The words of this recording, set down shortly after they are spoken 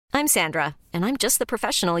I'm Sandra, and I'm just the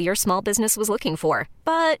professional your small business was looking for.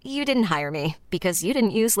 But you didn't hire me because you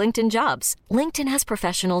didn't use LinkedIn Jobs. LinkedIn has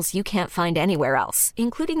professionals you can't find anywhere else,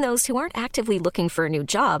 including those who aren't actively looking for a new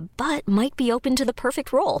job, but might be open to the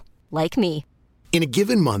perfect role, like me. In a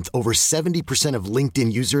given month, over 70% of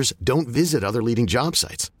LinkedIn users don't visit other leading job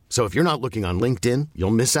sites. So if you're not looking on LinkedIn,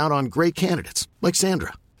 you'll miss out on great candidates like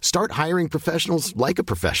Sandra. Start hiring professionals like a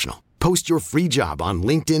professional. Post your free job on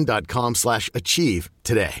linkedin.com/achieve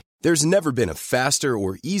today. There's never been a faster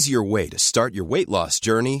or easier way to start your weight loss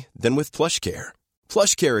journey than with PlushCare.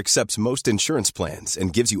 PlushCare accepts most insurance plans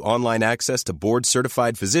and gives you online access to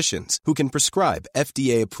board-certified physicians who can prescribe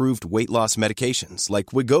FDA-approved weight loss medications like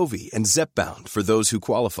Wegovy and Zepbound for those who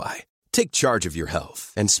qualify. Take charge of your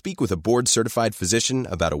health and speak with a board-certified physician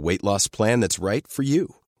about a weight loss plan that's right for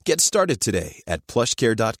you. Get started today at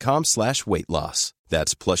plushcare.com/weight loss.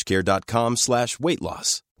 That's plushcare.com/weight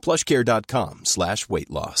loss. plushcare.com/weight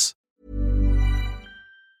loss.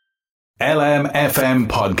 LMFM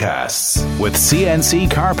Podcasts. With CNC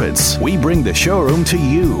Carpets, we bring the showroom to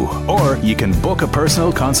you. Or you can book a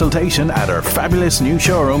personal consultation at our fabulous new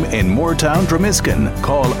showroom in Moortown, Dromiskin.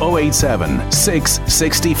 Call 087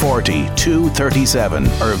 660 40 237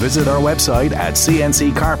 or visit our website at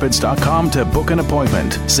cnccarpets.com to book an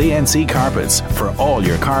appointment. CNC Carpets, for all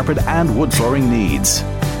your carpet and wood flooring needs.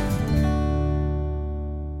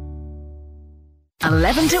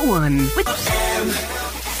 11 to 1 with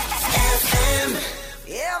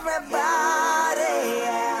everybody,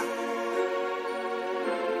 yeah.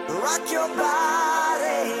 Rock your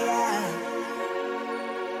body, yeah.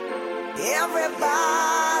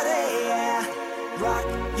 Everybody, yeah. Rock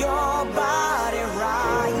your body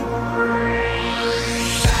right.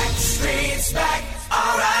 Backstreet's back,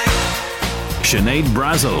 alright. Sinead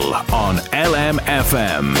Brazel on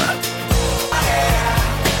LMFM.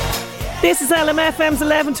 This is LMFM's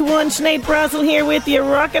 11 to 1. Sinead Brazel here with you,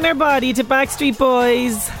 rocking her body to Backstreet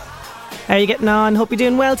Boys. How are you getting on? Hope you're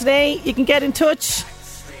doing well today. You can get in touch.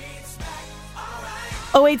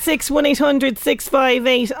 086 1800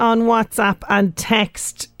 658 on WhatsApp and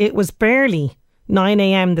text. It was barely 9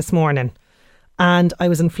 a.m. this morning and I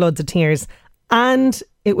was in floods of tears. And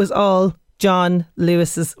it was all John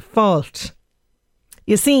Lewis's fault.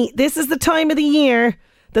 You see, this is the time of the year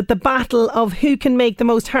that the battle of who can make the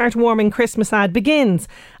most heartwarming Christmas ad begins.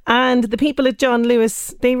 And the people at John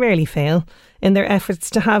Lewis, they rarely fail in their efforts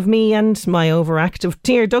to have me and my overactive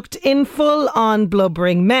tear duct in full-on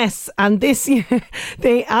blubbering mess. And this year,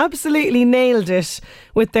 they absolutely nailed it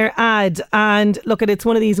with their ad. And look, it's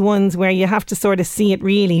one of these ones where you have to sort of see it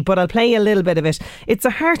really, but I'll play you a little bit of it. It's a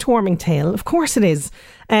heartwarming tale, of course it is.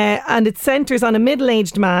 And it centres on a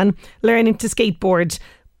middle-aged man learning to skateboard.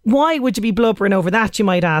 Why would you be blubbering over that, you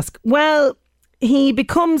might ask? Well, he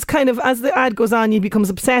becomes kind of, as the ad goes on, he becomes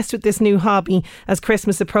obsessed with this new hobby as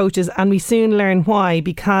Christmas approaches, and we soon learn why,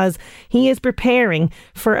 because he is preparing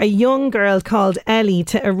for a young girl called Ellie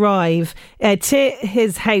to arrive to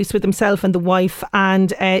his house with himself and the wife,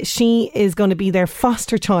 and she is going to be their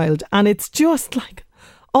foster child, and it's just like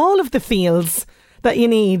all of the feels that you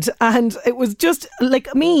need. And it was just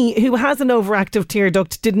like me, who has an overactive tear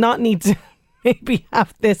duct, did not need to maybe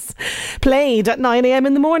have this played at 9 a.m.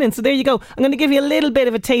 in the morning. So there you go. I'm going to give you a little bit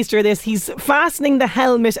of a taster of this. He's fastening the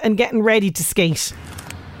helmet and getting ready to skate.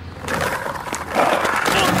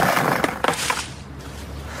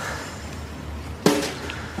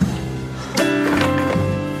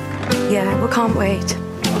 Yeah, we can't wait.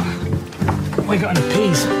 We got any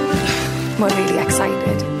peas? We're really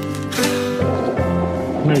excited.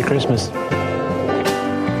 Merry Christmas.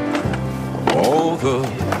 All the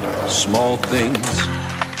small things,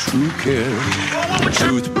 true care,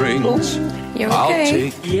 truth brings. You're okay? I'll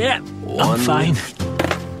take I'm fine.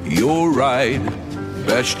 Your ride,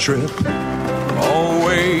 best trip.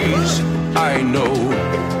 Always, I know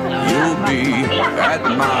you'll be at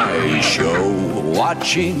my show,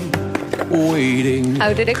 watching, waiting.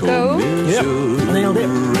 How did it go? Yep, nailed it.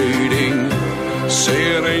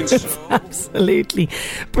 Say it ain't so. It's absolutely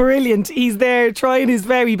brilliant. He's there trying his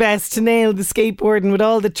very best to nail the skateboarding with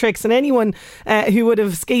all the tricks, and anyone who would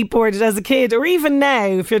have skateboarded as a kid, or even now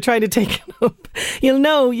if you're trying to take it up, you'll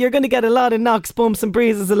know you're going to get a lot of knocks, bumps and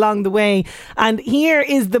bruises along the way. And here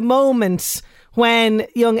is the moment when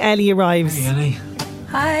young Ellie arrives. Hey Ellie.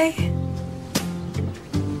 Hi.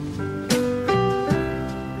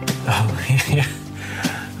 Oh yeah,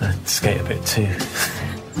 I skate a bit too.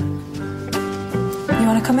 You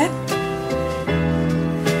want to come in?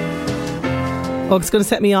 Oh, it's going to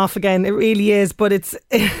set me off again. It really is. But it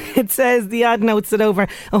says, the ad notes that over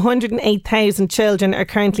 108,000 children are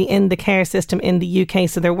currently in the care system in the UK.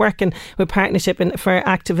 So they're working with Partnership for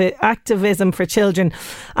Activism for Children.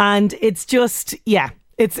 And it's just,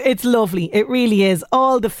 it's lovely. It really is.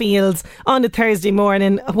 All the feels on a Thursday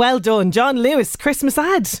morning. Well done. John Lewis, Christmas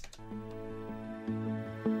ad.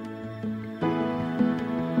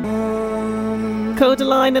 Code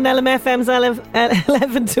line and LMFM's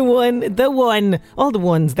 11 to 1. The one. All the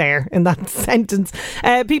ones there in that sentence.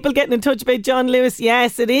 People getting in touch about John Lewis.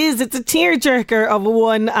 Yes, it is. It's a tearjerker of a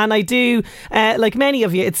one. And I do, like many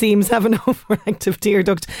of you, it seems, have an overactive tear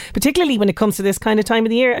duct, particularly when it comes to this kind of time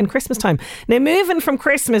of the year and Christmas time. Now, moving from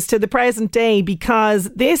Christmas to the present day,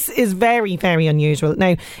 because this is very, very unusual.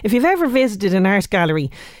 Now, if you've ever visited an art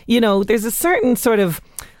gallery, you know, there's a certain sort of,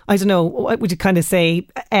 I don't know, what would you kind of say,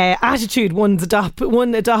 attitude one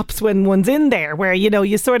adopts when one's in there, where, you know,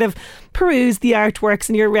 you sort of peruse the artworks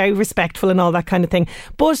and you're very respectful and all that kind of thing.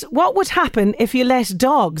 But what would happen if you let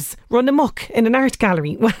dogs run amok in an art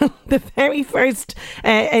gallery? Well, the very first,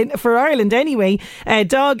 for Ireland anyway,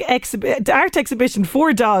 art exhibition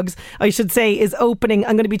for dogs, I should say, is opening.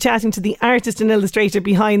 I'm going to be chatting to the artist and illustrator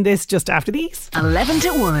behind this just after these. 11 to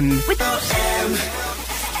 1 with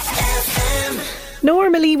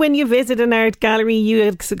Normally, when you visit an art gallery, you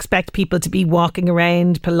expect people to be walking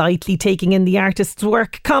around, politely taking in the artist's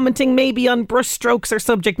work, commenting maybe on brushstrokes or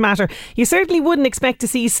subject matter. You certainly wouldn't expect to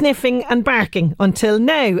see sniffing and barking until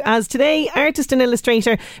now, as today, artist and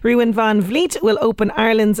illustrator Ruan van Vliet will open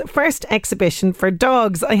Ireland's first exhibition for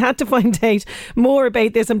dogs. I had to find out more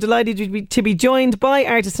about this. I'm delighted to be joined by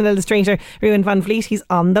artist and illustrator Ruan van Vliet. He's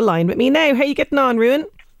on the line with me now. How are you getting on, Ruan?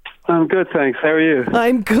 I'm good, thanks. How are you?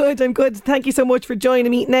 I'm good. Thank you so much for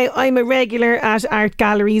joining me. Now, I'm a regular at art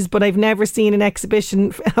galleries, but I've never seen an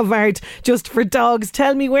exhibition of art just for dogs.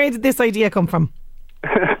 Tell me, where did this idea come from?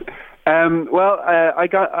 I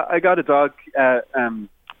got a dog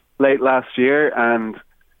late last year, and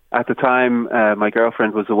at the time my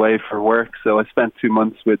girlfriend was away for work, so I spent 2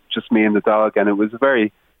 months with just me and the dog, and it was a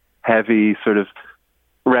very heavy sort of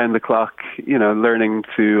round the clock, you know, learning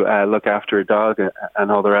to look after a dog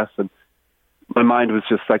and all the rest. And my mind was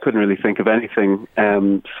just, I couldn't really think of anything.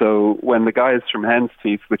 So when the guys from Hen's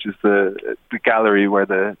Teeth, which is the gallery where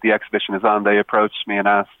the exhibition is on, they approached me and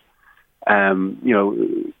asked,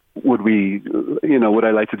 would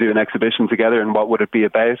I like to do an exhibition together, and what would it be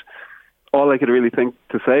about? All I could really think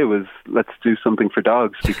to say was, let's do something for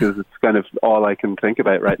dogs, because it's kind of all I can think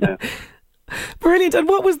about right now. Brilliant. And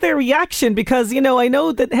what was their reaction? Because, you know, I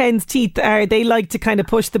know that Hen's Teeth they like to kind of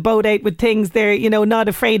push the boat out with things. They're, you know, not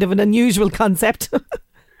afraid of an unusual concept.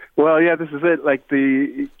 Well, yeah, this is it. Like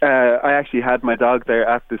I actually had my dog there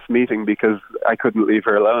at this meeting because I couldn't leave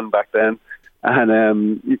her alone back then.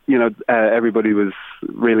 And, everybody was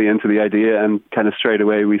really into the idea, and kind of straight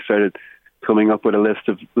away we started coming up with a list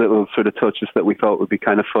of little sort of touches that we thought would be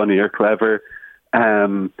kind of funny or clever.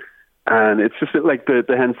 And it's just like the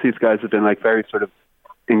Hen's Teeth guys have been like very sort of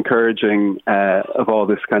encouraging of all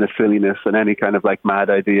this kind of silliness, and any kind of like mad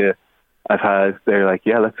idea I've had, they're like,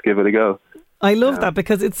 yeah, let's give it a go. I love that,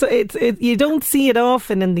 because it's you don't see it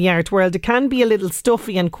often in the art world. It can be a little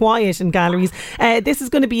stuffy and quiet in galleries. This is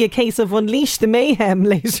going to be a case of unleash the mayhem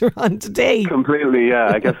later on today. Completely, yeah.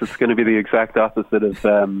 I guess it's going to be the exact opposite of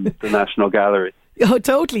the National Gallery. Oh,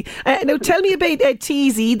 totally. Now, tell me about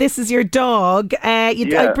Teasy. This is your dog.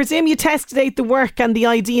 I presume you tested out the work and the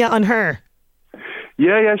idea on her.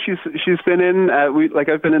 Yeah. She's been in.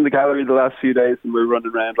 I've been in the gallery the last few days, and we're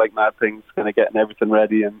running around like mad things, kind of getting everything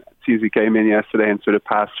ready. And Teasy came in yesterday and sort of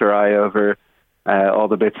passed her eye over all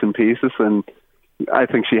the bits and pieces, and I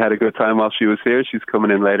think she had a good time while she was here. She's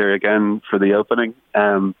coming in later again for the opening.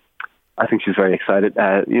 I think she's very excited.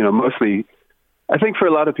 Mostly, I think for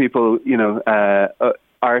a lot of people,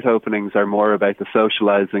 art openings are more about the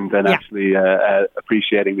socializing than actually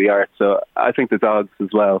appreciating the art. So I think the dogs as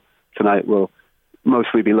well tonight will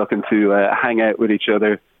mostly be looking to hang out with each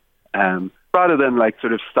other, rather than like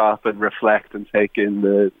sort of stop and reflect and take in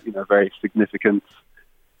the very significant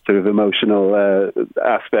sort of emotional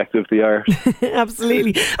aspect of the art.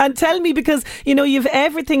 Absolutely. And tell me, because you've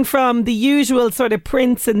everything from the usual sort of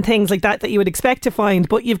prints and things like that you would expect to find,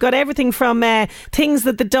 but you've got everything from things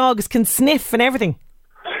that the dogs can sniff and everything.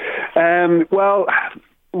 Well,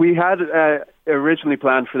 we had originally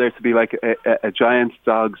planned for there to be like a giant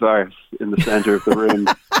dog's arse in the centre of the room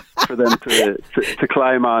for them to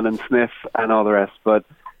climb on and sniff and all the rest, but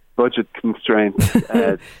budget constraints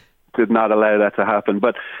did not allow that to happen.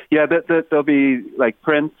 But yeah, there'll be like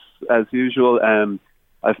prints as usual.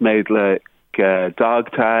 I've made like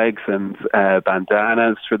dog tags and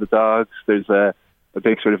bandanas for the dogs. There's a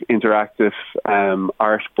big sort of interactive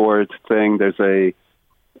art board thing. There's a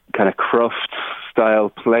kind of craft style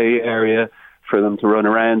play area for them to run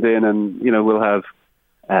around in, and we'll have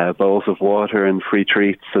bowls of water and free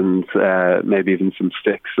treats and maybe even some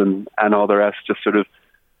sticks and all the rest, just sort of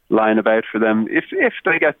lying about for them. If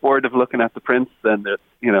they get bored of looking at the prints, then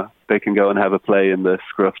they can go and have a play in the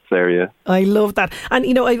scruffs area. I love that.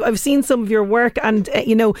 And I've seen some of your work, and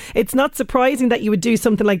it's not surprising that you would do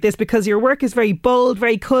something like this, because your work is very bold,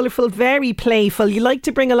 very colourful, very playful. You like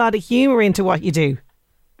to bring a lot of humour into what you do.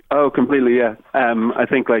 Oh, completely, yeah. I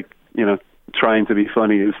think trying to be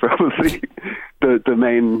funny is probably the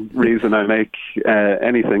main reason I make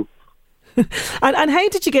anything. And how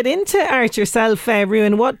did you get into art yourself,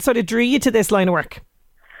 Ruadhán? What sort of drew you to this line of work?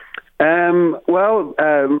 My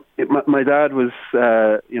dad was,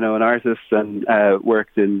 an artist and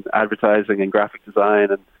worked in advertising and graphic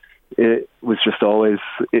design, and it was just always,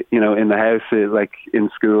 in the house. In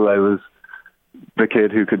school, I was the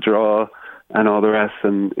kid who could draw and all the rest,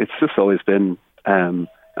 and it's just always been an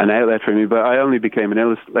outlet for me. But I only became an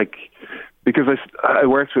illustrator, because I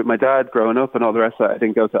worked with my dad growing up and all the rest. I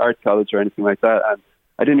didn't go to art college or anything like that, and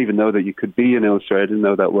I didn't even know that you could be an illustrator. I didn't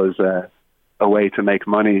know that was a way to make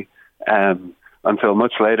money until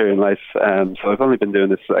much later in life. So I've only been doing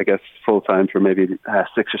this, I guess, full time for maybe 6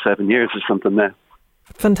 or 7 years or something now.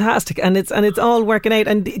 Fantastic, and it's all working out,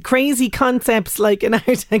 and crazy concepts like an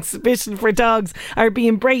art exhibition for dogs are being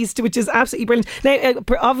embraced, which is absolutely brilliant. Now,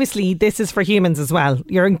 obviously, this is for humans as well.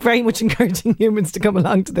 You're very much encouraging humans to come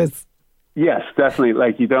along to this. Yes,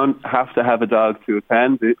 definitely. You don't have to have a dog to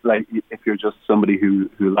attend. If you're just somebody who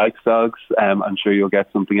likes dogs, I'm sure you'll get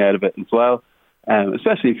something out of it as well.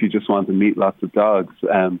 Especially if you just want to meet lots of dogs,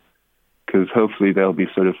 because hopefully they'll be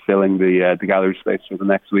sort of filling the gallery space for the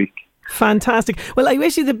next week. Fantastic. Well, I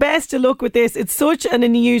wish you the best of luck with this. It's such an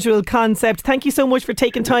unusual concept. Thank you so much for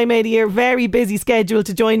taking time out of your very busy schedule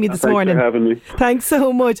to join me this morning. Thanks for having me. Thanks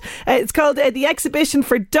so much. It's called The Exhibition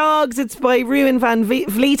for Dogs. It's by Ruadhán van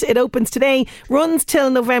Vliet. It opens today, runs till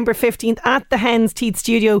November 15th at the Hen's Teeth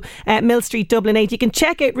Studio, Mill Street, Dublin 8. You can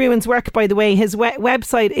check out Ruadhán's work, by the way. His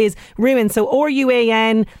website is Ruadhán, so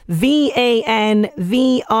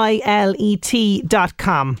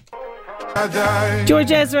RuanVanVilet.com.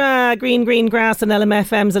 George Ezra, Green Grass and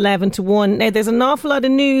LMFM's 11 to 1. Now, there's an awful lot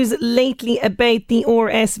of news lately about the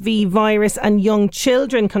RSV virus and young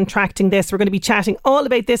children contracting this. We're going to be chatting all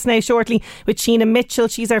about this now shortly with Sheena Mitchell.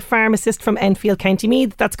 She's our pharmacist from Enfield, County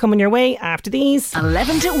Meath. That's coming your way after these.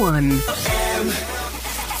 11 to 1.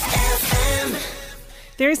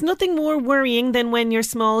 There's nothing more worrying than when your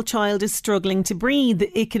small child is struggling to breathe.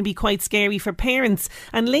 It can be quite scary for parents.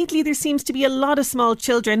 And lately there seems to be a lot of small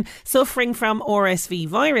children suffering from RSV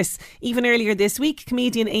virus. Even earlier this week,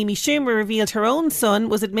 comedian Amy Schumer revealed her own son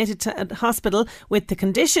was admitted to a hospital with the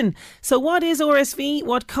condition. So what is RSV?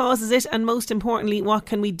 What causes it? And most importantly, what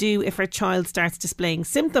can we do if our child starts displaying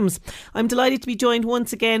symptoms? I'm delighted to be joined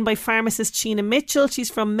once again by pharmacist Sheena Mitchell.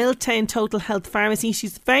 She's from Milltown Total Health Pharmacy.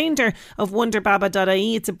 She's the founder of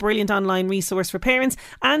wonderbaba.ie. It's a brilliant online resource for parents,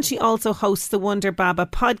 and she also hosts the Wonder Baba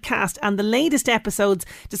podcast, and the latest episodes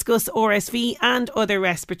discuss RSV and other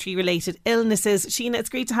respiratory related illnesses. Sheena, it's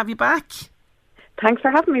great to have you back. Thanks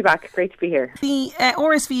for having me back. Great to be here. The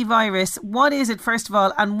RSV virus, what is it first of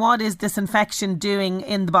all, and what is this infection doing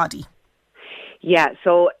in the body? Yeah,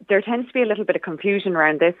 so there tends to be a little bit of confusion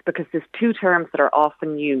around this because there's two terms that are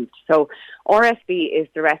often used. So RSV is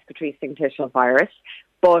the respiratory syncytial virus,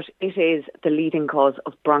 but it is the leading cause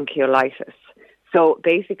of bronchiolitis. So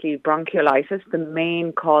basically bronchiolitis, the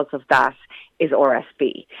main cause of that is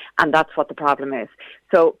RSV, and that's what the problem is.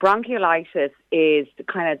 So bronchiolitis is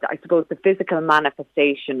kind of, I suppose, the physical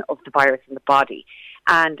manifestation of the virus in the body,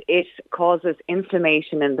 and it causes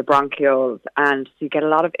inflammation in the bronchioles, and so you get a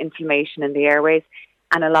lot of inflammation in the airways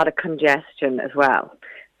and a lot of congestion as well.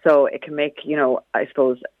 So it can make, I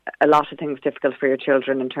suppose, a lot of things difficult for your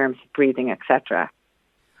children in terms of breathing, etc.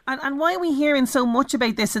 And why are we hearing so much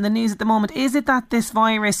about this in the news at the moment? Is it that this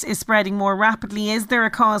virus is spreading more rapidly? Is there a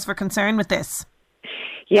cause for concern with this?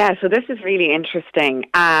 Yeah, so this is really interesting.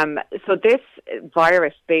 So this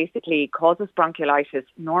virus basically causes bronchiolitis.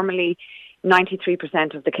 Normally,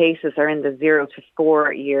 93% of the cases are in the 0 to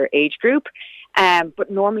 4 year age group. But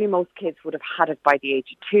normally most kids would have had it by the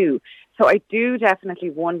age of 2. So I do definitely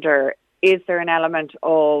wonder, is there an element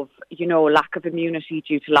of, lack of immunity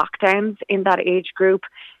due to lockdowns in that age group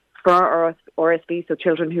for RSV? So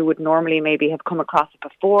children who would normally maybe have come across it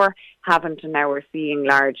before haven't, and now we're seeing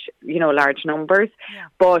large numbers. Yeah.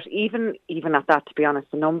 But even at that, to be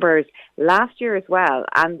honest, the numbers last year as well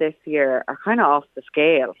and this year are kind of off the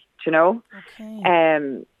scale,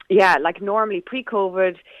 Okay. Yeah, like normally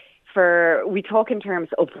pre-COVID, we talk in terms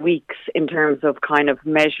of weeks, in terms of kind of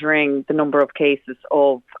measuring the number of cases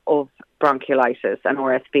of bronchiolitis and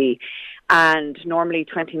RSV. And normally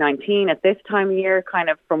 2019 at this time of year, kind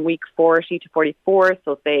of from week 40 to 44,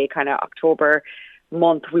 so say kind of October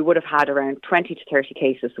month, we would have had around 20 to 30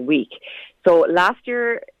 cases a week. So last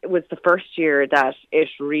year was the first year that it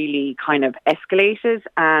really kind of escalated,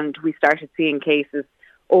 and we started seeing cases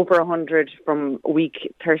over 100 from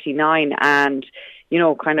week 39 and, you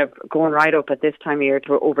know, kind of going right up at this time of year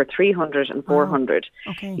to over 300 and 400.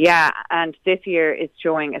 Oh, okay. Yeah, and this year it's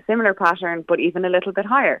showing a similar pattern, but even a little bit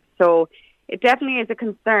higher. So it definitely is a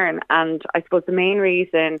concern. And I suppose the main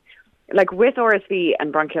reason, like with RSV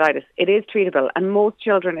and bronchiolitis, it is treatable, and most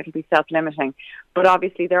children it'll be self-limiting. But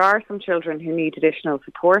obviously there are some children who need additional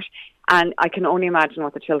support, and I can only imagine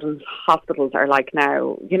what the children's hospitals are like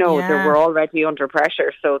now. You know, we're already under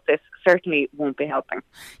pressure, so this certainly won't be helping.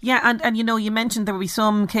 Yeah, and you know, you mentioned there will be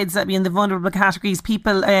some kids that be in the vulnerable categories,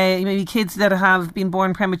 people, maybe kids that have been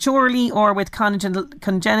born prematurely or with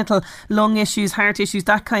congenital lung issues, heart issues,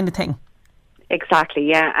 that kind of thing. Exactly,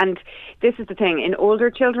 yeah. And this is the thing, in older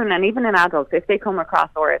children and even in adults, if they come across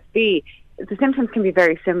RSV, the symptoms can be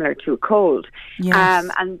very similar to a cold. Yes.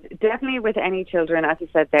 And definitely with any children, as you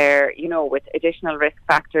said there, you know, with additional risk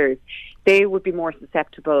factors, they would be more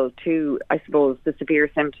susceptible to, I suppose, the severe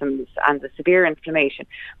symptoms and the severe inflammation.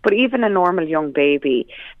 But even a normal young baby,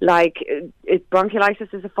 like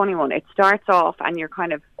bronchiolitis is a funny one. It starts off and you're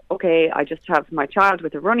kind of, okay, I just have my child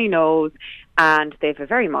with a runny nose and they have a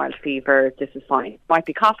very mild fever, this is fine. Might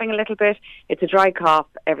be coughing a little bit, it's a dry cough,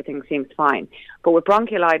 everything seems fine. But with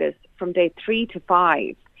bronchiolitis, from day 3 to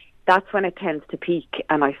 5, that's when it tends to peak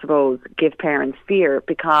and I suppose give parents fear,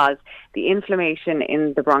 because the inflammation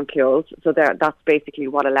in the bronchioles, so that's basically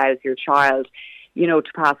what allows your child, you know,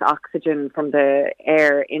 to pass oxygen from the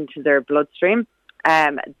air into their bloodstream.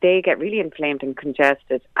 They get really inflamed and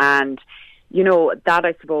congested, and you know, that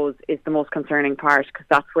I suppose is the most concerning part, because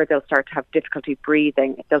that's where they'll start to have difficulty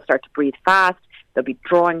breathing. They'll start to breathe fast. They'll be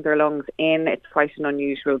drawing their lungs in. It's quite an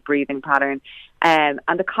unusual breathing pattern. And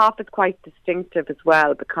the cough is quite distinctive as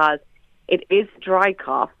well, because it is dry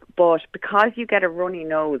cough, but because you get a runny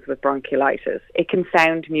nose with bronchiolitis, it can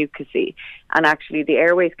sound mucousy. And actually the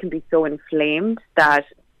airways can be so inflamed that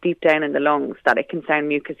deep down in the lungs that it can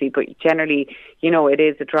sound mucousy, but generally, you know, it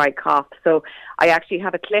is a dry cough. So I actually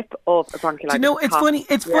have a clip of a bronchiolitis. Do you know, it's funny.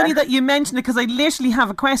 It's funny that you mentioned it, because I literally have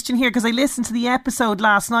a question here, because I listened to the episode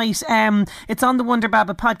last night. It's on the Wonder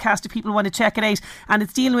Baba podcast if people want to check it out, and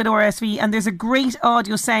it's dealing with RSV. And there's a great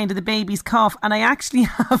audio sound of the baby's cough, and I actually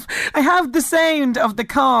have the sound of the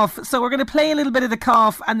cough. So we're going to play a little bit of the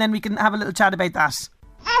cough, and then we can have a little chat about that.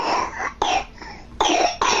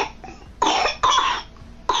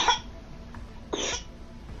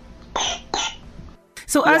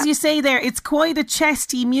 So as you say there, it's quite a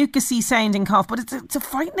chesty, mucousy sounding cough, but it's a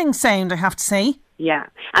frightening sound, I have to say. Yeah,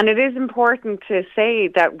 and it is important to say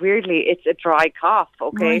that weirdly it's a dry cough,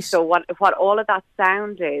 okay? Right. So what all of that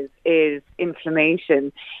sound is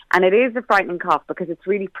inflammation, and it is a frightening cough because it's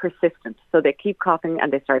really persistent. So they keep coughing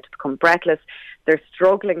and they start to become breathless. They're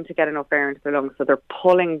struggling to get enough air into their lungs, so they're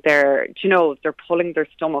pulling their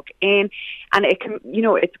stomach in, and it can, you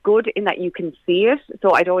know, it's good in that you can see it.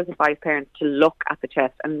 So I'd always advise parents to look at the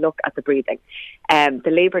chest and look at the breathing. The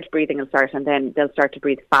laboured breathing will start, and then they'll start to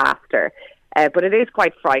breathe faster. But it is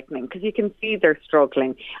quite frightening because you can see they're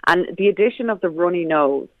struggling, and the addition of the runny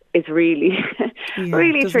nose is really,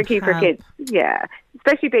 really tricky for kids. Yeah,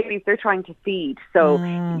 especially babies, they're trying to feed. So,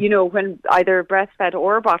 you know, when either breastfed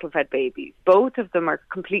or bottle-fed babies, both of them are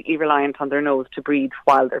completely reliant on their nose to breathe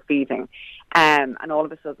while they're feeding. And all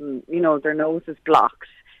of a sudden, you know, their nose is blocked.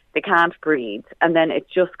 They can't breathe. And then it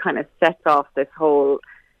just kind of sets off this whole,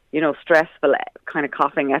 you know, stressful kind of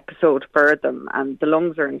coughing episode for them, and the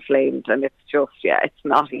lungs are inflamed, and it's just, it's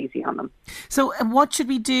not easy on them. So what should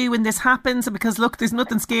we do when this happens? Because look, there's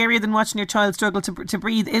nothing scarier than watching your child struggle to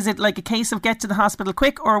breathe. Is it like a case of get to the hospital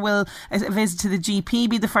quick, or will a visit to the GP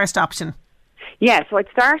be the first option? Yeah, so I'd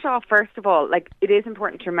start off, first of all, like, it is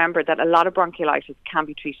important to remember that a lot of bronchiolitis can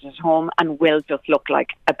be treated at home and will just look like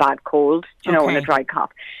a bad cold, you know, and a dry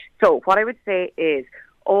cough. So what I would say is,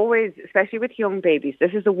 always, especially with young babies,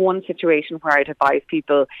 this is the one situation where I'd advise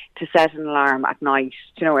people to set an alarm at night,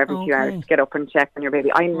 you know, every few hours to get up and check on your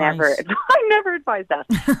baby. I never advise that.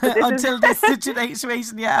 Until this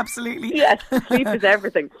situation, yeah, absolutely. Yes, sleep is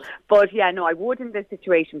everything. But yeah, no, I would in this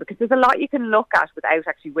situation, because there's a lot you can look at without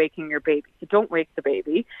actually waking your baby. So don't wake the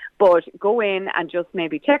baby, but go in and just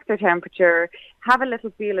maybe check their temperature, have a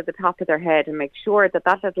little feel at the top of their head and make sure that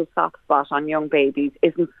that little soft spot on young babies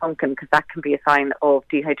isn't sunken, because that can be a sign of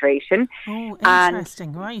dehydration. Oh,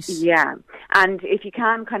 interesting, right. Yeah. And if you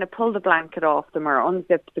can kind of pull the blanket off them or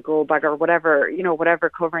unzip the go bag or whatever, whatever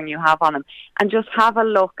covering you have on them, and just have a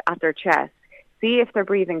look at their chest. See if they're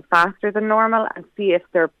breathing faster than normal and see if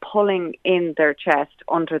they're pulling in their chest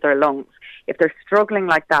under their lungs. If they're struggling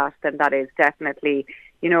like that, then that is definitely,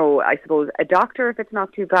 I suppose a doctor if it's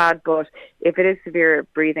not too bad, but if it is severe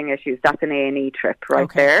breathing issues, that's an A&E trip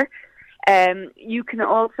there. You can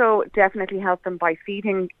also definitely help them by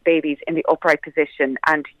feeding babies in the upright position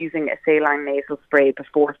and using a saline nasal spray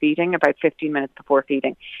before feeding, about 15 minutes before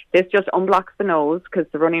feeding. This just unblocks the nose,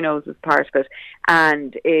 because the runny nose is part of it,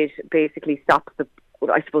 and it basically stops them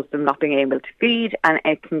not being able to feed, and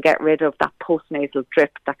it can get rid of that postnasal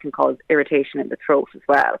drip that can cause irritation in the throat as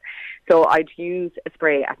well. So I'd use a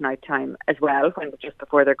spray at night time as well, just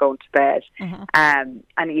before they're going to bed, and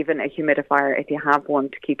even a humidifier if you have one,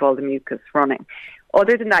 to keep all the mucus running.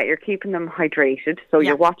 Other than that, you're keeping them hydrated, so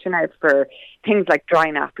you're watching out for things like dry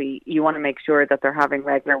nappy. You want to make sure that they're having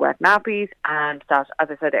regular wet nappies, and that, as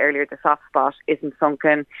I said earlier, the soft spot isn't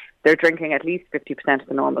sunken. They're drinking at least 50% of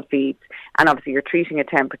the normal feeds, and obviously you're treating a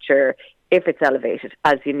temperature if it's elevated,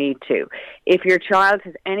 as you need to. If your child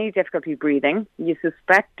has any difficulty breathing, you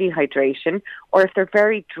suspect dehydration, or if they're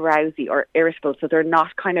very drowsy or irritable, so they're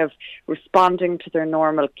not kind of responding to their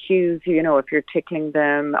normal cues, if you're tickling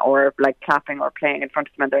them or like clapping or playing in front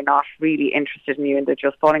of them and they're not really interested in you and they're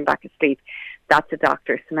just falling back asleep, that's a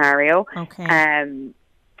doctor scenario. Okay.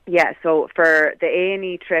 Yeah, so for the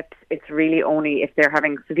A&E trips, it's really only if they're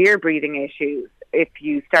having severe breathing issues, if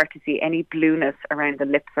you start to see any blueness around the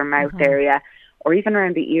lips or mouth area, or even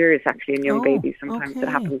around the ears, actually, in young babies. Sometimes it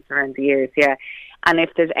happens around the ears, yeah. And if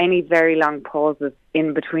there's any very long pauses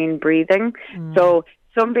in between breathing. So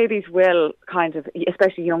some babies will kind of,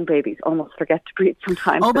 especially young babies, almost forget to breathe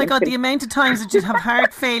sometimes. Oh my God, the amount of times that you'd have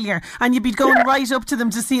heart failure and you'd be going right up to them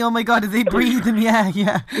to see, oh my God, are they breathing? Yeah.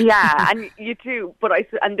 Yeah, and you do. But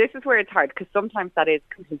and this is where it's hard, because sometimes that is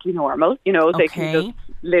completely normal. They can just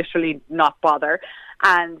literally not bother,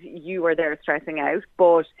 and you are there stressing out.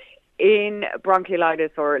 But in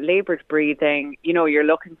bronchiolitis or laboured breathing, you're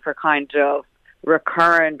looking for kind of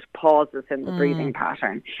recurrent pauses in the breathing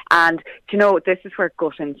pattern. And, this is where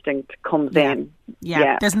gut instinct comes in.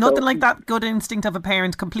 Yeah, there's nothing like that gut instinct of a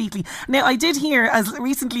parent completely. Now, I did hear as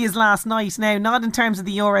recently as last night, now not in terms of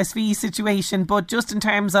the RSV situation, but just in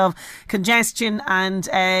terms of congestion and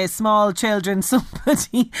small children,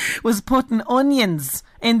 somebody was putting onions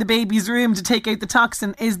in the baby's room to take out the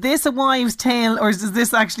toxin. Is this a wives' tale, or does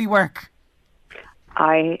this actually work?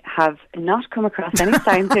 I have not come across any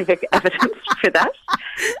scientific evidence for that.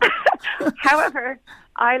 However,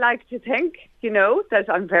 I like to think, that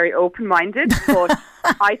I'm very open-minded, but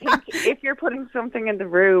I think if you're putting something in the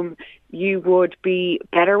room, you would be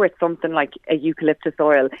better with something like a eucalyptus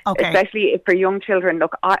oil, especially if for young children.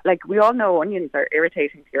 Look, we all know onions are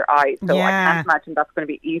irritating to your eyes, so I can't imagine that's going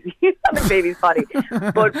to be easy on a baby's body.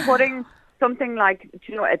 But putting something like,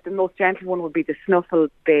 the most gentle one would be the Snuffle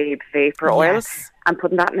Babe Vapor Oil, and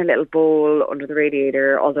putting that in a little bowl under the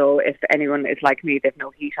radiator, although if anyone is like me, they've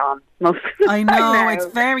no heat on most of the time now. It's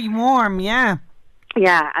very warm, Yeah,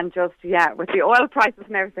 and just, with the oil prices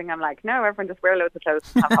and everything, I'm like, no, everyone just wear loads of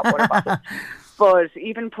clothes and have hot water bottles. But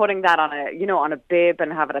even putting that on a bib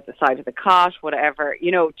and have it at the side of the cot, whatever,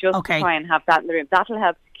 just to try and have that in the room, that'll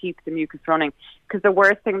help to keep the mucus running. Because the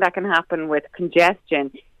worst thing that can happen with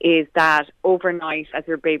congestion is that overnight, as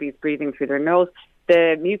your baby's breathing through their nose,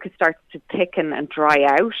 the mucus starts to thicken and dry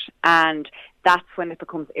out, and that's when it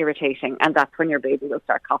becomes irritating, and that's when your baby will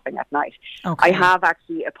start coughing at night. I have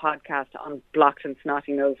actually a podcast on blocked and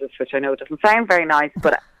snotty noses, which I know doesn't sound very nice,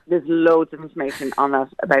 but there's loads of information on that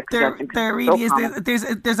about congestion. There really is.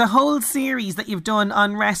 There's a whole series that you've done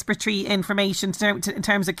on respiratory information in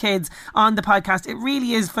terms of kids on the podcast. It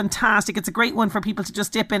really is fantastic. It's a great one for people to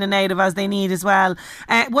just dip in and out of as they need as well.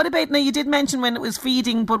 What about, now you did mention when it was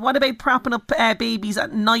feeding, but what about propping up babies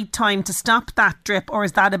at night time to stop that drip, or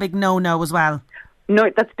is that a big no-no as well? No,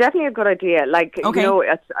 that's definitely a good idea.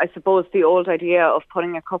 I suppose the old idea of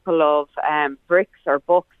putting a couple of bricks or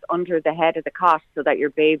books under the head of the cot so that your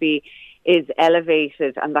baby is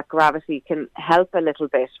elevated and that gravity can help a little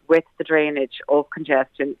bit with the drainage of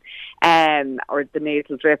congestion or the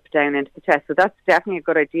nasal drip down into the chest. So that's definitely a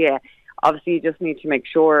good idea. Obviously, you just need to make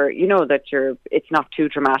sure, that it's not too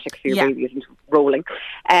dramatic so your baby isn't rolling.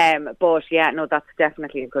 But that's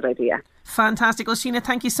definitely a good idea. Fantastic. Well, Sheena,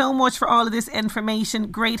 thank you so much for all of this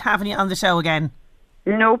information. Great having you on the show again.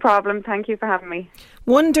 No problem. Thank you for having me.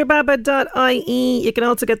 Wonderbaba.ie. You can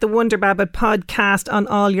also get the Wonderbaba podcast on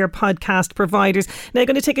all your podcast providers. Now,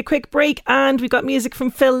 going to take a quick break, and we've got music from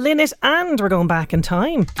Phil Lynott, and we're going back in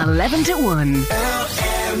time. 11 to 1.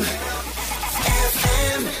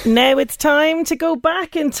 Now it's time to go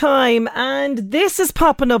back in time, and this is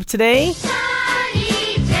popping up today.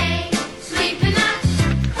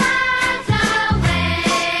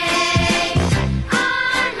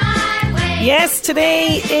 Yes,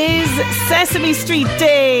 today is Sesame Street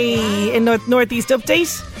Day in Northeast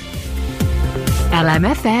Update.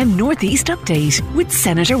 LMFM Northeast Update with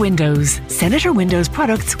Senator Windows. Senator Windows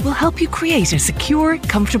products will help you create a secure,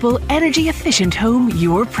 comfortable, energy-efficient home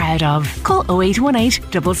you're proud of. Call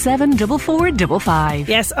 0818 774455.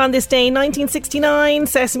 Yes, on this day, 1969,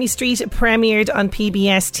 Sesame Street premiered on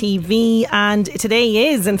PBS TV, and today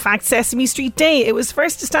is, in fact, Sesame Street Day. It was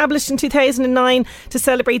first established in 2009 to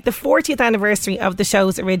celebrate the 40th anniversary of the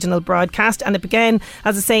show's original broadcast, and it began,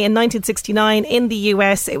 as I say, in 1969 in the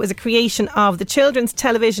US. It was a creation of the Children's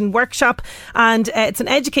Television Workshop, and it's an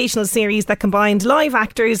educational series that combined live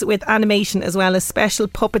actors with animation as well as special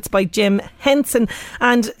puppets by Jim Henson.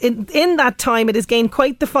 And in that time it has gained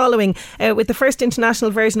quite the following, with the first international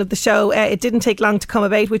version of the show. It didn't take long to come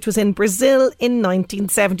about, which was in Brazil in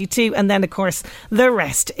 1972, and then of course the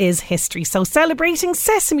rest is history. So celebrating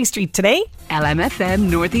Sesame Street today. LMFM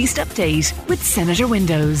Northeast Update with Senator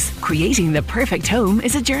Windows. Creating the perfect home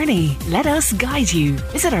is a journey. Let us guide you.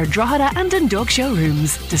 Visit our Drogheda and Dundalk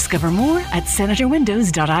showrooms. Discover more at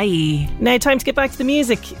senatorwindows.ie. Now time to get back to the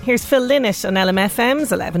music. Here's Phil Lynott on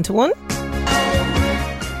LMFM's 11 to 1.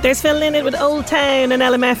 There's Phil Lynott with Old Town and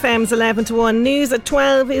LMFM's 11 to 1. News at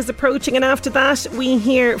 12 is approaching, and after that we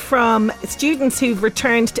hear from students who've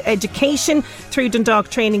returned to education through Dundalk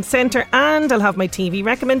Training Centre, and I'll have my TV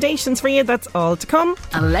recommendations for you. That's all to come.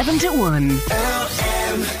 11 to 1.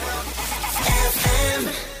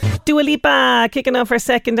 Dua Lipa kicking off our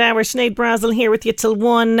second hour. Sinead Brazel here with you till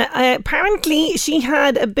 1. Apparently she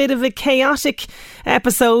had a bit of a chaotic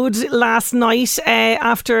episode last night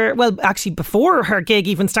before her gig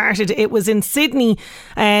even started. It was in Sydney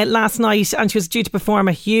last night, and she was due to perform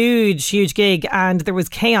a huge gig, and there was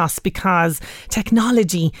chaos because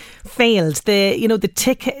technology failed. The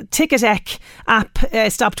Ticketek app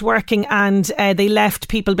stopped working, and they left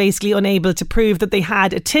people basically unable to prove that they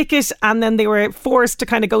had a ticket, and then they were forced to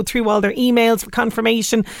kind of go through all their emails for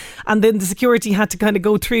confirmation, and then the security had to kind of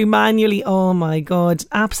go through manually. Oh my God,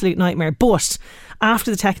 absolute nightmare. But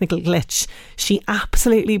after the technical glitch, she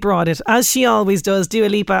absolutely brought it, as she always does. Dua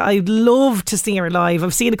Lipa, I'd love to see her live.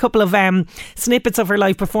 I've seen a couple of snippets of her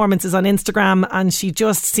live performances on Instagram, and she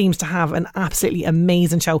just seems to have an absolutely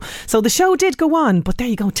amazing show. So the show did go on, but there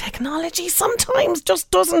you go, technology sometimes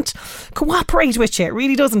just doesn't cooperate with you. It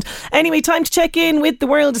really doesn't. Anyway, time to check in with the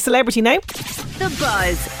world of celebrity now. The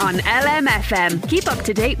Buzz on LMFM. Keep up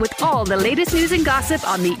to date with all the latest news and gossip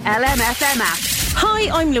on the LMFM app. Hi,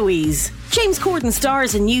 I'm Louise. James Corden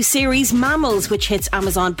stars in new series Mammals, which hits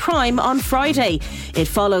Amazon Prime on Friday. It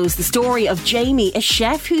follows the story of Jamie, a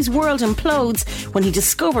chef whose world implodes when he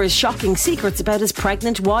discovers shocking secrets about his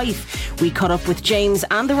pregnant wife. We caught up with James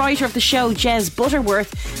and the writer of the show, Jez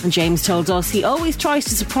Butterworth, and James told us he always tries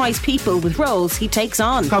to surprise people with roles he takes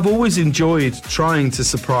on. I've always enjoyed trying to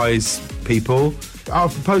surprise people.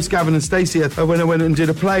 After post Gavin and Stacey, when I went and did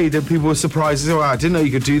a play, that people were surprised. Oh, I didn't know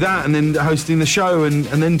you could do that, and then hosting the show and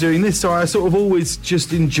then doing this. So I sort of always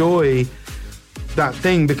just enjoy that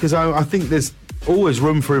thing, because I think there's always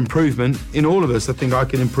room for improvement in all of us. I think I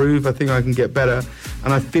can improve. I think I can get better,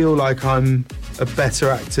 and I feel like I'm a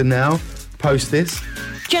better actor now post this.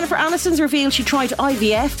 Jennifer Aniston's revealed she tried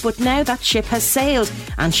IVF, but now that ship has sailed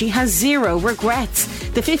and she has zero regrets.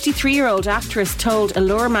 The 53-year-old actress told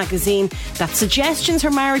Allure magazine that suggestions her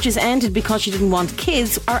marriage has ended because she didn't want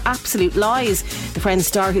kids are absolute lies. The Friends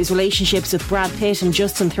star, whose relationships with Brad Pitt and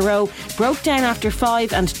Justin Theroux broke down after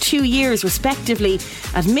 5 and 2 years respectively,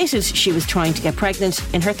 admitted she was trying to get pregnant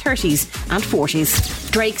in her 30s and 40s.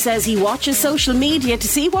 Drake says he watches social media to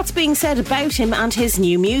see what's being said about him and his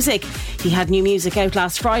new music. He had new music out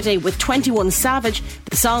last Friday with 21 Savage.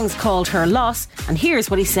 The song's called Her Loss, and here's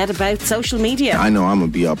what he said about social media. I know I'm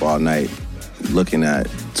going to be up all night looking at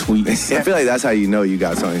tweets. I feel like that's how you know you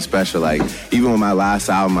got something special. Like, even with my last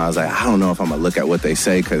album, I was like, I don't know if I'm gonna look at what they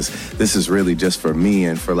say, because this is really just for me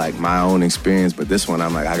and for like my own experience. But this one,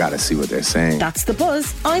 I'm like, I gotta see what they're saying. That's The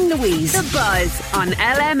Buzz. I'm Louise. The Buzz on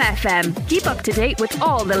LMFM. Keep up to date with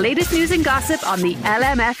all the latest news and gossip on the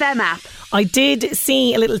LMFM app. I did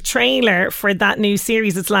see a little trailer for that new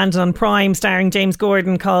series that's landed on Prime starring James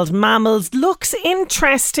Gordon called Mammals. Looks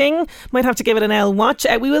interesting. Might have to give it an L watch.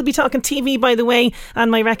 We will be talking TV, by the way,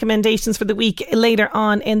 and my recommendations for the week later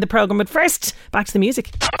on in the programme. But first, back to the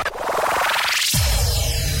music.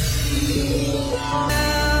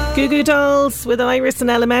 Goo Goo Dolls with Iris and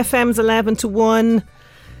LMFM's 11 to 1.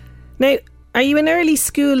 Now, are you an early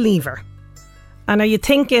school leaver? And are you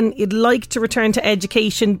thinking you'd like to return to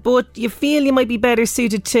education, but you feel you might be better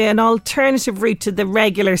suited to an alternative route to the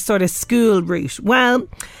regular sort of school route? Well,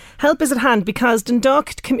 help is at hand, because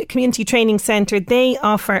Dundalk Community Training Centre, they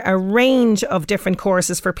offer a range of different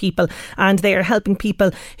courses for people, and they are helping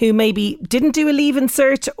people who maybe didn't do a Leaving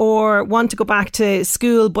Cert or want to go back to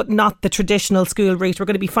school but not the traditional school route. We're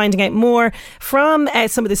going to be finding out more from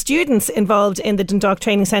some of the students involved in the Dundalk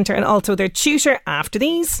Training Centre and also their tutor after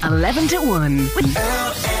these. 11 to 1.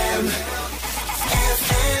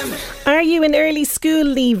 Are you an early school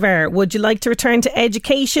leaver? Would you like to return to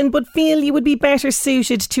education but feel you would be better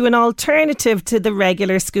suited to an alternative to the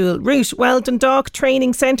regular school route? Well, Dundalk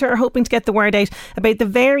Training Centre are hoping to get the word out about the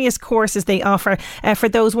various courses they offer for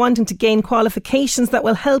those wanting to gain qualifications that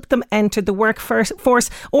will help them enter the workforce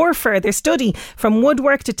or further study. From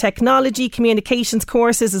woodwork to technology, communications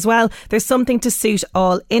courses as well. There's something to suit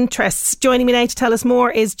all interests. Joining me now to tell us more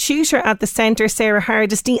is tutor at the centre, Sarah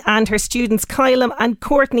Hardesty, and her students Kylam and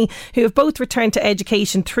Courtney, who have both returned to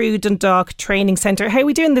education through Dundalk Training Centre. How are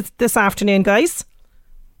we doing this afternoon, guys?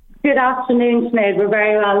 Good afternoon, Sinead. We're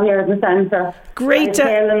very well here at the centre. Great.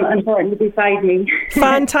 And Courtney beside me.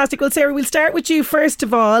 Fantastic. Well, Sarah, we'll start with you first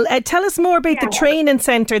of all. Tell us more about the training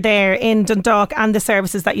centre there in Dundalk and the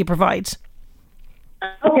services that you provide.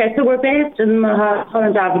 Okay, so we're based in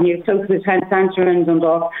Holland Avenue, close to the town centre in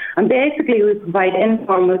Dundalk. And basically we provide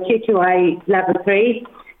informal QQI level 3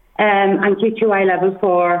 and QQI level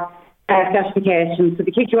 4 certification. So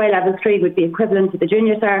the QQI level 3 would be equivalent to the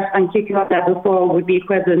junior cert, and QQI level 4 would be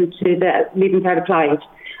equivalent to the Leaving Cert applied.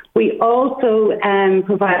 We also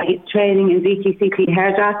provide training in DTCP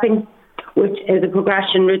hairdressing, which is a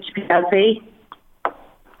progression route to PLC.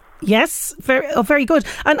 Yes, very good.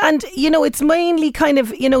 And you know, it's mainly kind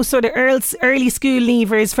of, you know, sort of early school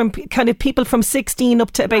leavers from kind of people from 16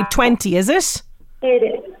 up to about 20, is it? It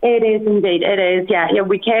is indeed. It is, yeah.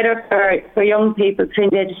 We cater for young people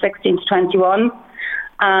between the age of 16 to 21,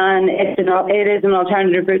 and it is an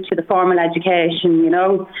alternative route to the formal education, you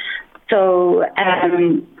know. So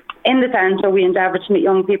in the centre, we endeavour to meet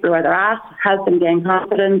young people where they're at, help them gain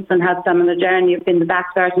confidence, and help them on the journey of being the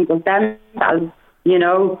best versions of themselves, you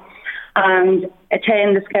know, and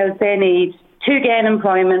attain the skills they need to gain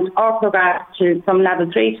employment or progress from level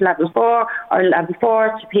 3 to level 4 or level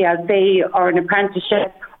 4 to PLC or an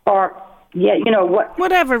apprenticeship or, yeah, you know,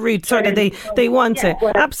 whatever route sort of they want it.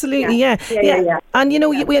 Absolutely, yeah. And, you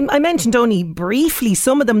know, I mentioned only briefly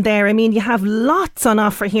some of them there. I mean, you have lots on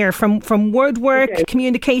offer here from woodwork,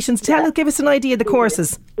 communications. Give us an idea of the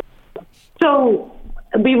courses. So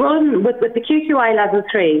we run with the QQI level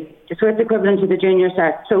 3, so it's equivalent to the junior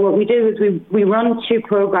cert. So what we do is we run 2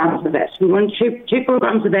 programs of it. We run two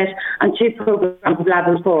programs of it and 2 programs of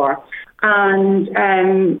level 4.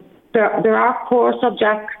 And there are core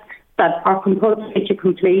subjects that are compulsory to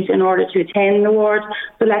complete in order to attain the award.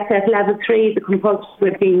 So let's say at level 3, the compulsory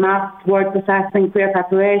would be maths, word processing, career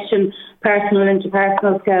preparation, personal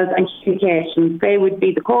interpersonal skills and communication. They would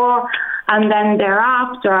be the core. And then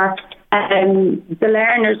thereafter, the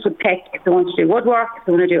learners would pick if they want to do woodwork, if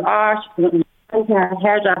they want to do art, if they want to do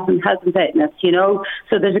hairdressing, health and fitness, you know.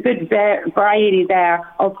 So there's a good variety there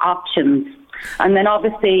of options. And then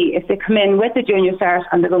obviously if they come in with a junior cert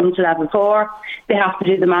and they're going to level 4, they have to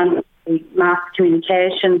do the maths,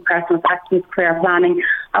 communication, personal effectiveness, career planning.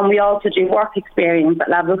 And we also do work experience at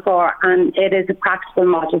level 4, and it is a practical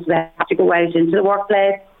module, so they have to go out into the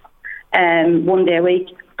workplace 1 day a week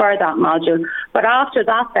for that module. But after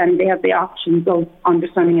that, then they have the options of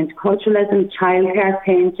understanding interculturalism, childcare,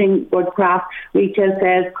 painting, woodcraft, retail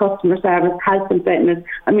sales, customer service, health and fitness.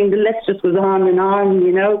 I mean, the list just goes on and on,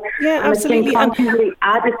 you know. Yeah, and absolutely. It's been constantly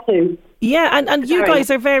added to. Yeah, and you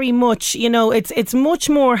guys are very much, you know, it's much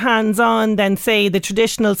more hands-on than, say, the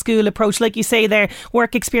traditional school approach. Like you say there,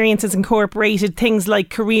 work experiences incorporated, things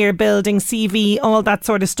like career building, CV, all that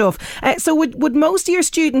sort of stuff. So would most of your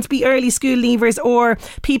students be early school leavers, or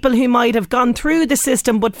people who might have gone through the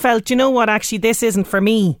system but felt, you know what, actually this isn't for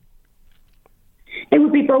me? It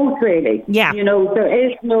would be both, really. Yeah. You know, there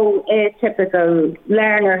is no atypical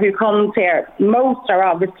learner who comes here. Most are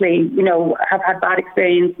obviously, you know, have had bad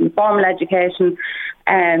experience in the formal education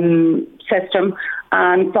system,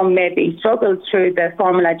 and some maybe struggled through the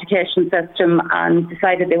formal education system and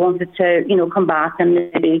decided they wanted to, you know, come back and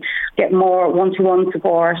maybe get more one-to-one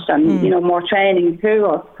support and, you know, more training through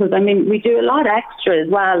us. Because, I mean, we do a lot extra as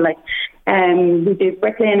well, like we do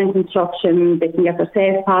bricklaying and construction. They can get their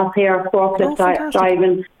safe pass here, forklift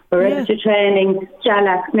driving, barista training,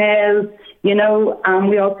 gel-X nails, you know, and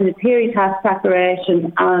we also do theory test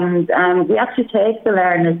preparation, and we actually take the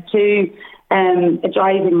learners to a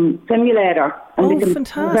driving simulator, and they can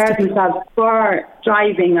prepare themselves for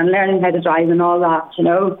driving and learning how to drive and all that, you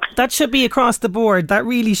know. That should be across the board. That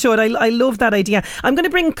really should. I love that idea. I'm going to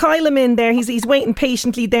bring Kylam in there. He's waiting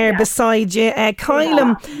patiently there beside you.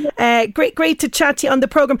 Kylam, great to chat to you on the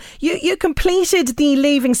programme. You completed the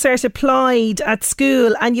Leaving Cert Applied at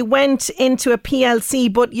school and you went into a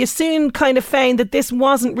PLC, but you soon kind of found that this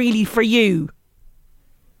wasn't really for you.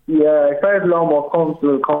 Yeah, I felt a lot more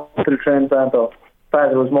comfortable coming to the training centre. I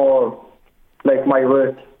felt it was more like my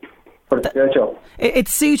route for the future. It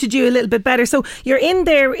suited you a little bit better. So you're in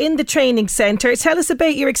there in the training centre. Tell us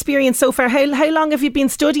about your experience so far. How long have you been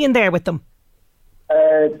studying there with them?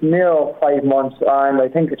 Near 5 months, and I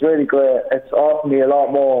think it's really great. It's offered me a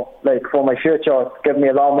lot more, like, for my future. It's given me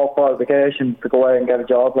a lot more qualifications to go out and get a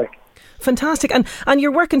job, like. Fantastic. And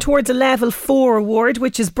you're working towards a level 4 award,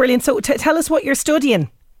 which is brilliant. So tell us what you're studying.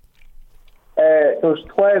 There's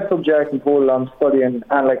 12 subjects in total I'm studying,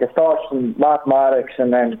 and like it starts from mathematics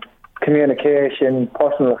and then communication,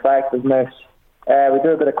 personal effectiveness. We do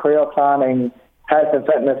a bit of career planning, health and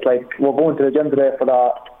fitness, like we're going to the gym today for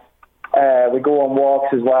that. We go on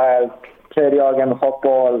walks as well, play the odd game of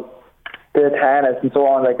football, do tennis and so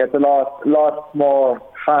on. Like it's a lot more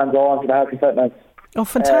hands-on to the health and fitness. Oh,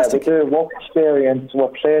 fantastic. We do work experience,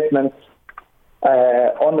 work placements,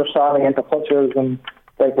 understanding interculturalism.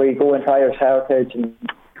 Like we go into Irish heritage and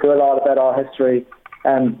do a lot about our history,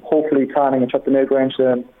 and hopefully planning a trip to Newgrange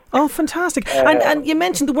soon. Oh, fantastic. And you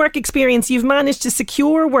mentioned the work experience. You've managed to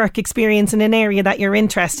secure work experience in an area that you're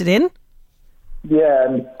interested in. Yeah,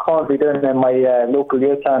 I'm currently doing it in my local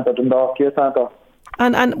youth centre, Dundalk Youth Centre.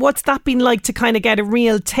 And what's that been like to kind of get a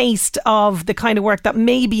real taste of the kind of work that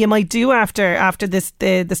maybe you might do after this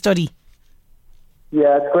the study?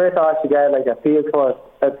 Yeah, it's great to actually get like a feel for it.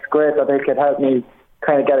 It's great that they could help me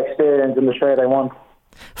kind of get experience in the trade I want.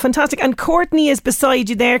 Fantastic. And Courtney is beside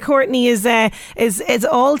you there. Courtney is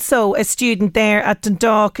also a student there at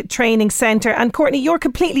Dundalk Training Centre. And Courtney, you're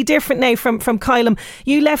completely different now from Kylam.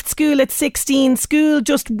 You left school at 16. School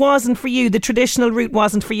just wasn't for you. The traditional route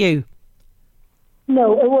wasn't for you.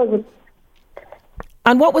 No, it wasn't.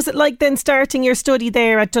 And what was it like then starting your study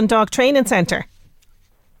there at Dundalk Training Centre?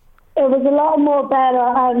 It was a lot more better,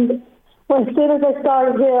 and as soon as I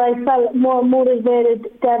started here, I felt more motivated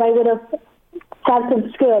than I would have felt in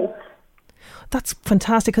school. That's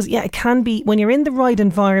fantastic, because it can be, when you're in the right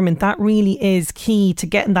environment, that really is key to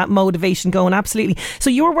getting that motivation going. Absolutely. So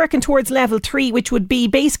you're working towards level 3, which would be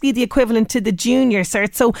basically the equivalent to the junior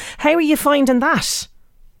cert. So how are you finding that?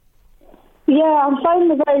 Yeah, I'm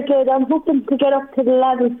finding it very good. I'm hoping to get up to the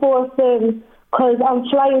level 4 soon, because I'm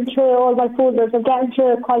flying through all my folders. I'm getting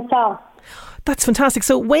through it quite fast. That's fantastic.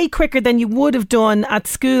 So way quicker than you would have done at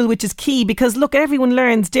school, which is key, because look, everyone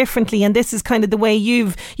learns differently, and this is kind of the way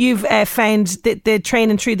you've found the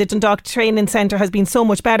training through the Dundalk Training Centre has been so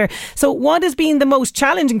much better. So what has been the most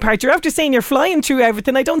challenging part? You're after saying you're flying through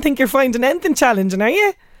everything. I don't think you're finding anything challenging, are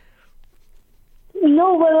you?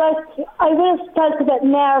 No, well, I would have felt a bit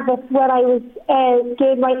nervous when I was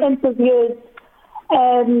doing my interviews,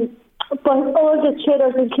 but all the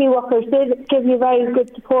tutors and key workers, they give you very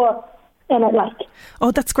good support in it, like.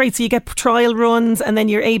 Oh, that's great. So you get trial runs and then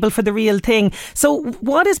you're able for the real thing. So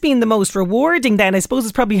what has been the most rewarding then? I suppose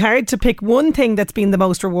it's probably hard to pick one thing that's been the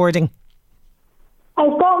most rewarding.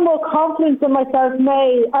 I've got more confidence in myself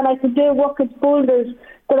now, and I can do work in folders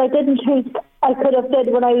that I didn't think I could have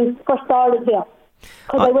did when I first started here,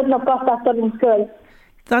 because I wouldn't have got that done in school.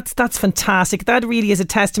 That's fantastic. That really is a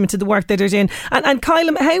testament to the work that they're doing. And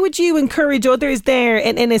Kylam, how would you encourage others there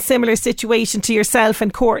in a similar situation to yourself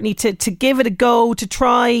and Courtney to give it a go, to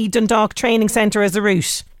try Dundalk Training Centre as a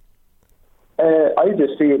route? I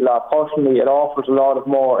just feel that personally it offers a lot of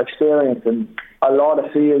more experience and a lot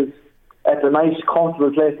of feels. It's a nice,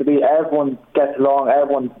 comfortable place to be. Everyone gets along.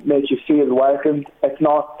 Everyone makes you feel welcomed. It's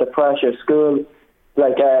not the pressure of school.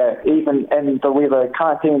 Like even in the we have a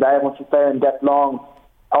canteen that everyone sits there and gets along.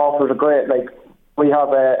 Offers a great we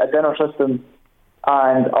have a dinner system,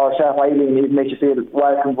 and our chef Eileen even makes you feel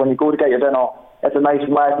welcome when you go to get your dinner. It's a nice,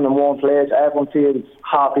 welcome in one place. Everyone feels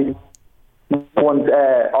happy. No one's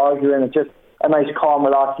arguing. It's just a nice, calm,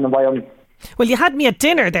 relaxing environment. Well, you had me at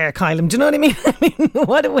dinner there, Kylam. Do you know what I mean? I mean,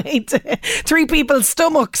 what a way to three people's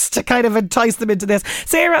stomachs to kind of entice them into this.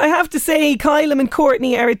 Sarah, I have to say, Kylam and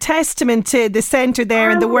Courtney are a testament to the centre there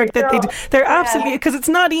and the work that they do. They're absolutely, because it's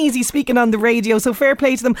not easy speaking on the radio, so fair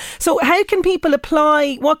play to them. So how can people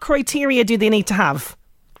apply? What criteria do they need to have?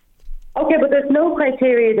 Okay, but there's no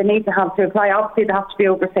criteria they need to have to apply. Obviously, they have to be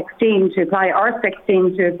over 16 to apply, or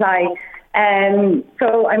 16 to apply.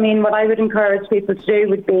 So, I mean, what I would encourage people to do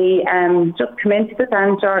would be just come into the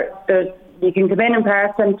centre. You can come in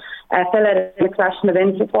person, fill out an expression of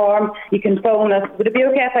interest form. You can phone us. Would it be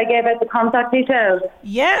okay if I gave out the contact details?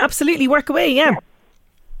 Yeah, absolutely. Work away, yeah.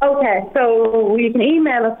 Okay, so you can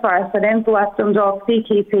email us first at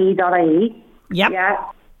info@dundalkctp.ie. Yep. Yeah.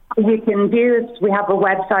 You can view it. We have a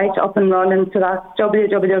website up and running, so that's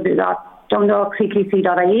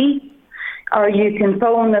www.dundalkctp.ie. Or you can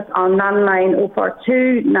phone us on landline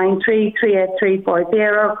 042 93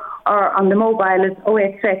 38340, or on the mobile is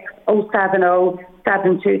 086 070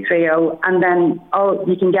 7230, and then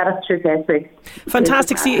you can get us through Facebook.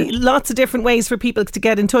 Fantastic. See, lots of different ways for people to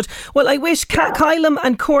get in touch. Well, I wish Kylam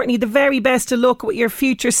and Courtney the very best of luck with your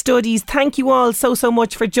future studies. Thank you all so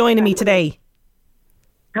much for joining me today.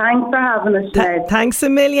 Thanks for having us, Sinead. Thanks a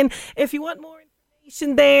million. If you want more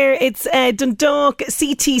information there, it's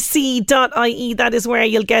dundalkctc.ie. That is where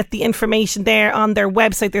you'll get the information there on their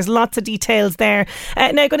website. There's lots of details there.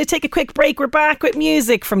 Now, going to take a quick break. We're back with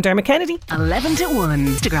music from Dermot Kennedy. 11 to 1.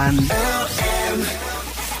 Instagram.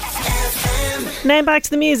 Now back to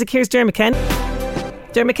the music. Here's Dermot Kennedy.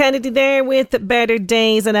 Dermot Kennedy there with Better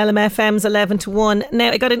Days on LMFM's 11 to 1. Now,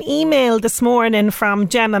 I got an email this morning from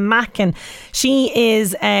Gemma Mackin. She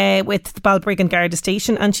is with the Balbriggan Garda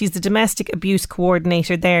Station, and she's the domestic abuse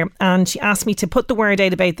coordinator there. And she asked me to put the word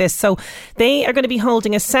out about this. So they are going to be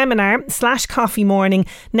holding a seminar / coffee morning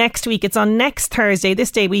next week. It's on next Thursday,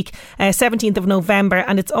 this day week, 17th of November,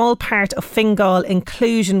 and it's all part of Fingal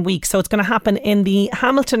Inclusion Week. So it's going to happen in the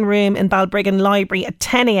Hamilton Room in Balbriggan Library at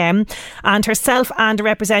 10 a.m. And herself and a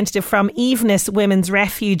representative from Eveness Women's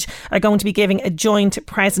Refuge are going to be giving a joint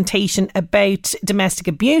presentation about domestic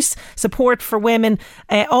abuse, support for women,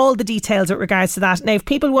 all the details with regards to that. Now, if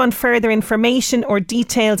people want further information or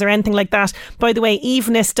details or anything like that, by the way,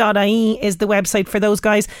 eveness.ie is the website for those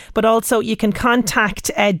guys, but also you can contact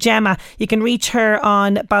Gemma. You can reach her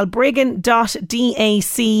on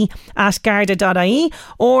balbriggan.dac@garda.ie,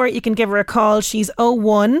 or you can give her a call. She's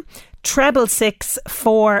 01 666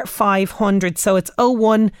 4500. So it's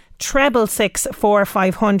 01 666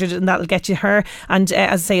 4500, and that'll get you her. And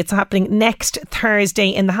as I say, it's happening next Thursday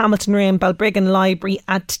in the Hamilton Room, Balbriggan Library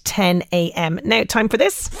at 10 a.m. Now, time for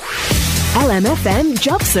this. LMFM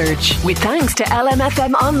Job Search. With thanks to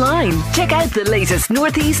LMFM Online. Check out the latest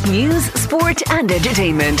Northeast news, sport and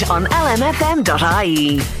entertainment on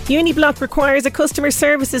lmfm.ie. Uniblock requires a customer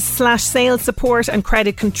services / sales support and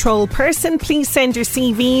credit control person. Please send your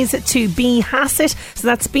CVs to B Hassett. So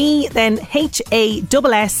that's B, then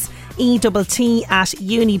HASSETT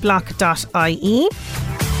 @uniblock.ie.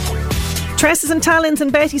 Tresses and Talons in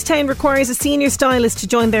Bettystown requires a senior stylist to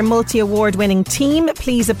join their multi-award winning team.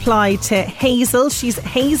 Please apply to Hazel. She's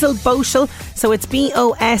Hazel Boschel, so it's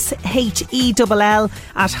BOSHELL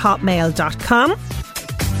 @hotmail.com.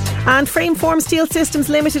 And Frameform Steel Systems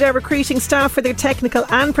Limited are recruiting staff for their technical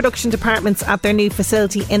and production departments at their new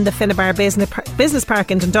facility in the Finnabar Business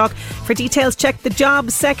Park in Dundalk. For details, check the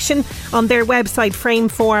jobs section on their website,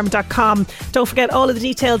 frameform.com. Don't forget, all of the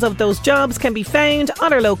details of those jobs can be found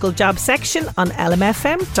on our local job section on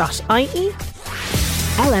lmfm.ie.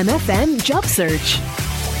 LMFM Job Search.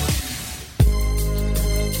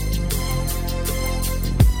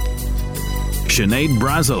 Sinead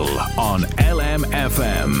Brazel on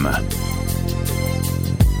LMFM.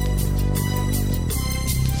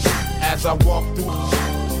 As I walk through.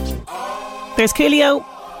 There's Coolio,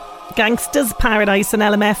 Gangsta's Paradise on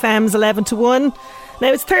LMFM's 11 to 1. Now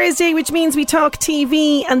it's Thursday, which means we talk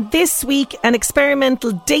TV, and this week an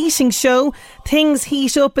experimental dating show. Things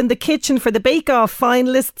heat up in the kitchen for the Bake Off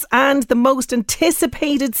finalists, and the most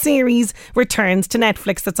anticipated series returns to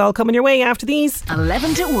Netflix. That's all coming your way after these.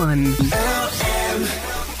 11 to 1.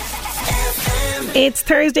 It's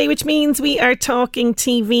Thursday, which means we are talking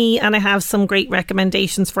TV, and I have some great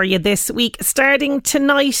recommendations for you this week. Starting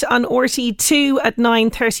tonight on RTÉ2 at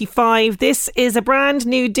 9:35. This is a brand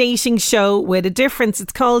new dating show with a difference.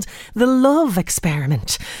 It's called The Love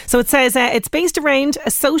Experiment. So it says it's based around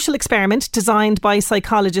a social experiment designed by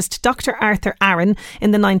psychologist Dr. Arthur Aaron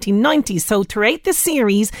in the 1990s. So throughout the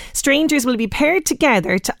series, strangers will be paired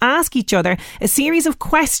together to ask each other a series of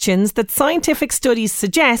questions that scientific studies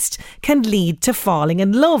suggest can lead to falling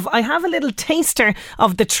in love. I have a little taster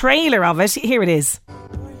of the trailer of it. Here it is.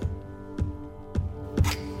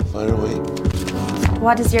 Fire away.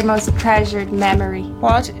 What is your most treasured memory?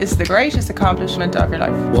 What is the greatest accomplishment of your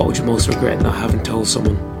life? What would you most regret not having told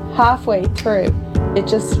someone? Halfway through, it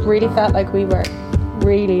just really felt like we were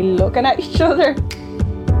really looking at each other.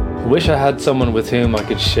 Wish I had someone with whom I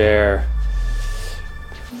could share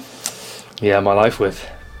my life with.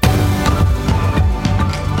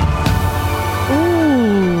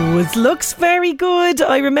 It looks very good.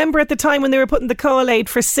 I remember at the time when they were putting the call out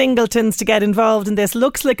for singletons to get involved in this.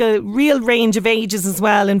 Looks like a real range of ages as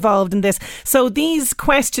well involved in this. So these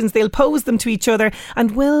questions, they'll pose them to each other,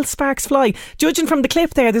 and will sparks fly? Judging from the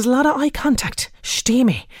clip there, there's a lot of eye contact.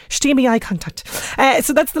 Steamy eye contact.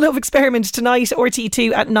 So that's The Love Experiment tonight,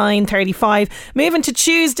 RTÉ2 at 9:35. Moving to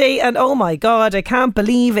Tuesday, and oh my God, I can't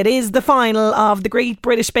believe it is the final of the Great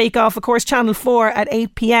British Bake Off, of course, Channel 4 at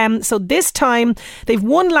 8 p.m. So this time they've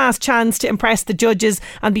one last chance to impress the judges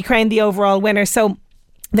and be crowned the overall winner. So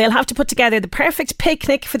they'll have to put together the perfect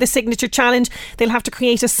picnic for the signature challenge. They'll have to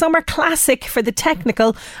create a summer classic for the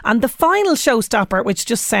technical, and the final showstopper, which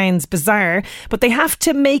just sounds bizarre, but they have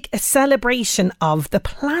to make a celebration of the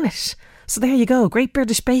planet. So there you go, Great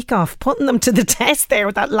British Bake Off, putting them to the test there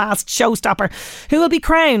with that last showstopper. Who will be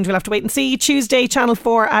crowned? We'll have to wait and see. Tuesday, Channel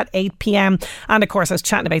 4 at 8 p.m. And of course, I was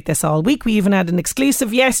chatting about this all week. We even had an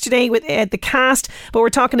exclusive yesterday with the cast, but we're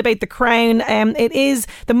talking about The Crown. It is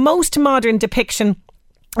the most modern depiction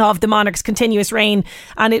of the monarch's continuous reign,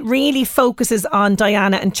 and it really focuses on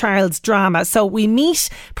Diana and Charles' drama. So we meet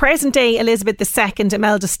present day Elizabeth II,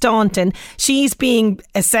 Imelda Staunton. She's being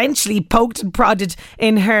essentially poked and prodded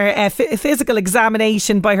in her physical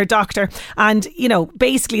examination by her doctor, and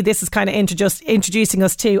basically this is kind of introducing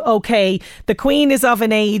us to, okay, the Queen is of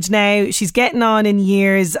an age now, she's getting on in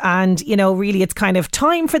years, and really it's kind of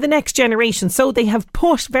time for the next generation. So they have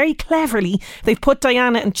put, very cleverly, they've put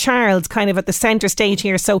Diana and Charles kind of at the centre stage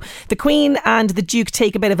here. So the Queen and the Duke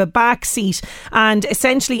take a bit of a back seat, and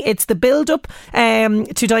essentially it's the build-up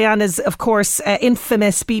to Diana's, of course,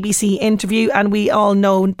 infamous BBC interview, and we all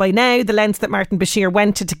know by now the lengths that Martin Bashir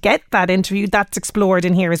went to get that interview. That's explored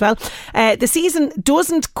in here as well. The season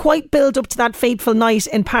doesn't quite build up to that fateful night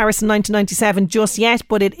in Paris in 1997 just yet,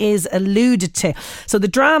 but it is alluded to. So the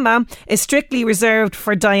drama is strictly reserved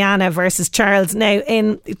for Diana versus Charles. Now,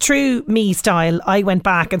 in true me style, I went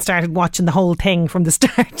back and started watching the whole thing from the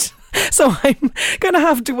start. So I'm going to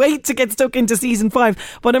have to wait to get stuck into season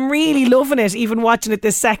 5, but I'm really loving it, even watching it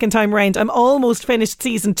this second time around. I'm almost finished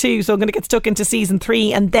season 2, so I'm going to get stuck into season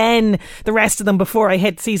 3 and then the rest of them before I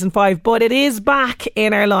hit season 5. But it is back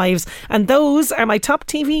in our lives, and those are my top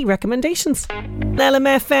TV recommendations.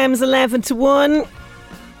 LMFM's 11 to 1.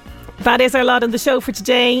 That is our lot on the show for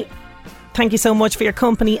today. Thank you so much for your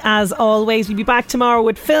company as always. We'll be back tomorrow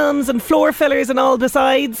with films and floor fillers and all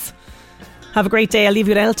besides. Have a great day. I'll leave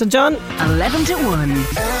you with Elton John. 11 to 1.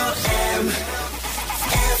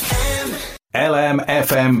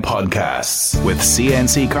 LMFM Podcasts. With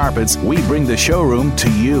CNC Carpets, we bring the showroom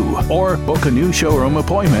to you. Or book a new showroom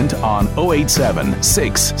appointment on 087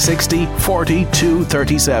 660 42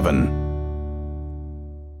 37.